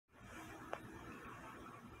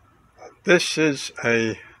This is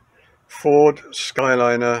a Ford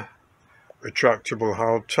Skyliner retractable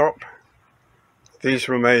hardtop. These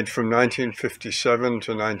were made from 1957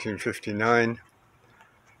 to 1959.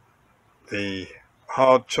 The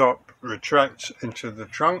hardtop retracts into the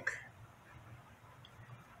trunk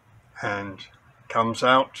and comes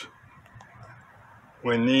out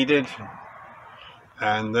when needed,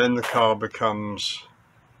 and then the car becomes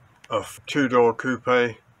a two-door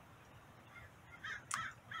coupe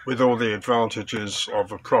with all the advantages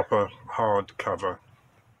of a proper hard cover.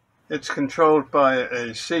 It's controlled by a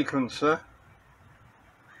sequencer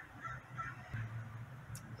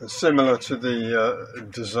similar to the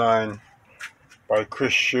design by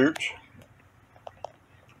Chris Shute.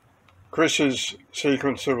 Chris's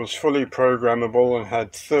sequencer was fully programmable and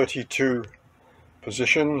had 32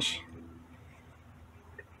 positions.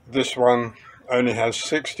 This one only has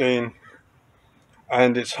 16,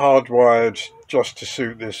 and it's hardwired just to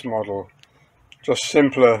suit this model, just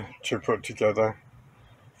simpler to put together.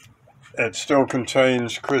 It still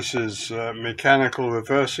contains Chris's mechanical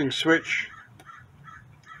reversing switch,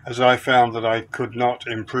 as I found that I could not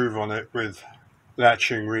improve on it with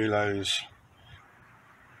latching relays.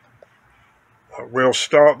 We'll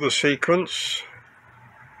start the sequence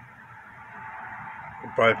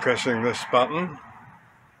by pressing this button.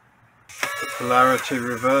 The polarity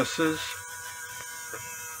reverses.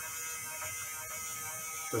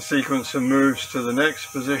 The sequencer moves to the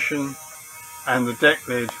next position and the deck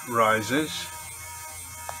lid rises.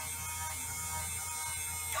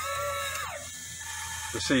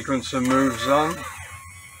 The sequencer moves on.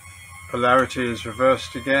 Polarity is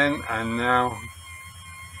reversed again, and now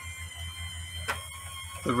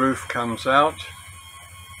the roof comes out.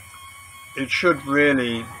 It should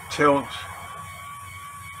really tilt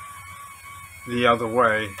the other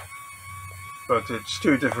way, but it's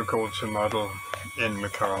too difficult to model in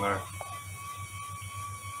Meccano.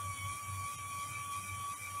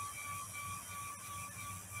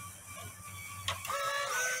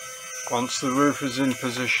 Once the roof is in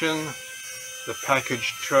position, the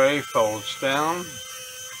package tray folds down.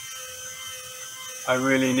 I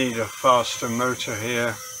really need a faster motor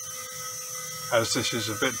here, as this is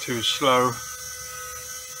a bit too slow,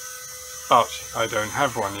 but I don't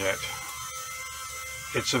have one yet.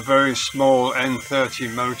 It's a very small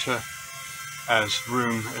N30 motor, as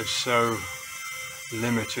room is so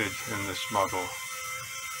limited in this model.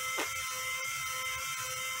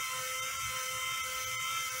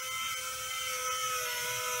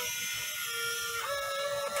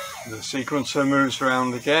 The sequencer moves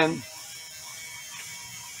around again,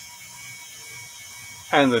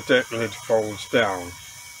 and the deck lid folds down.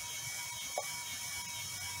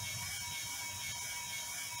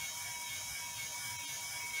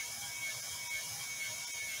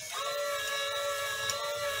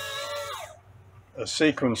 A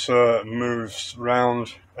sequencer moves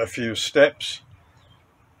round a few steps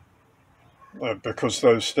because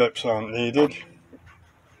those steps aren't needed,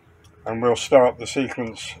 and we'll start the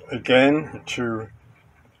sequence again to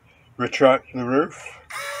retract the roof.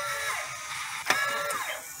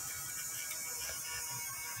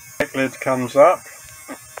 Deck lid comes up.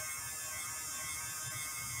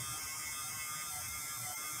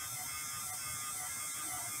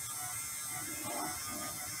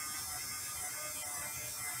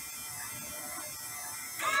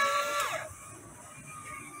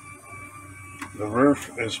 The roof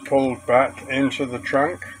is pulled back into the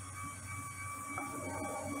trunk.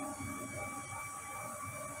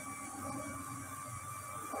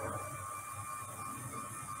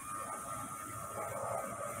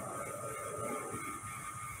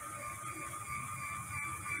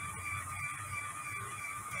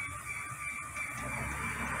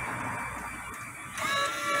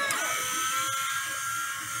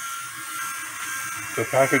 The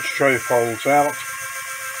package tray folds out.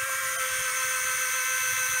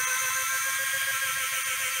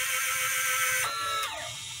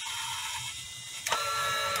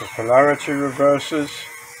 The polarity reverses,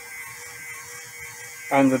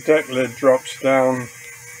 and the deck lid drops down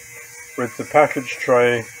with the package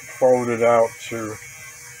tray folded out to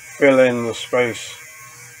fill in the space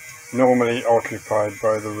normally occupied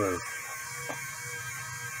by the roof.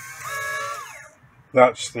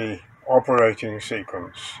 That's the operating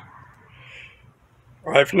sequence.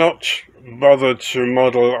 I've not bothered to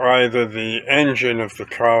model either the engine of the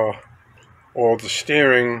car or the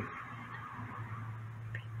steering,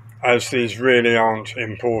 as these really aren't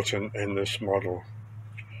important in this model.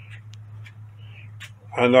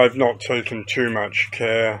 And I've not taken too much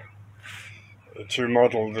care to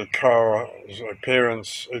model the car's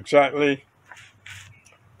appearance exactly,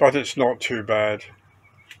 but it's not too bad.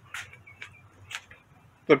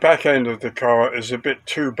 the back end of the car is a bit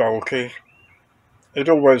too bulky. It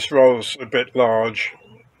always rolls a bit large,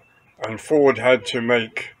 and Ford had to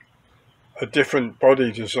make a different body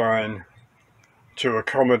design to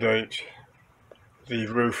accommodate the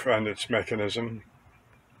roof and its mechanism.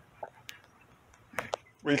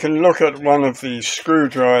 We can look at one of the screw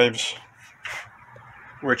drives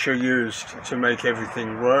which are used to make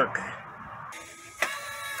everything work.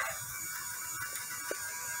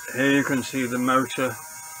 Here you can see the motor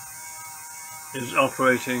is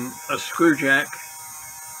operating a screw jack,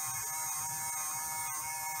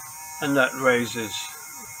 and that raises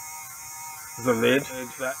the lid,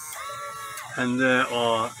 and there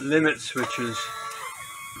are limit switches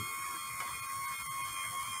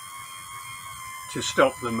to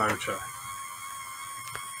stop the motor.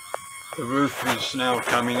 The roof is now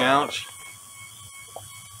coming out.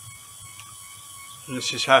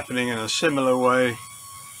 This is happening in a similar way.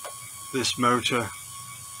 This motor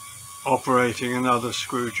operating another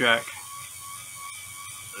screw jack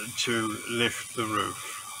to lift the roof.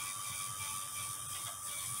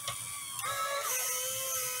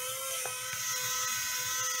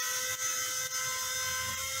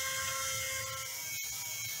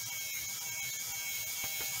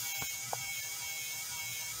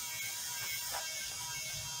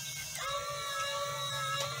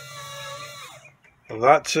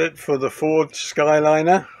 That's it for the Ford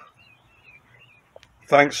Skyliner.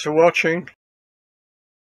 Thanks for watching.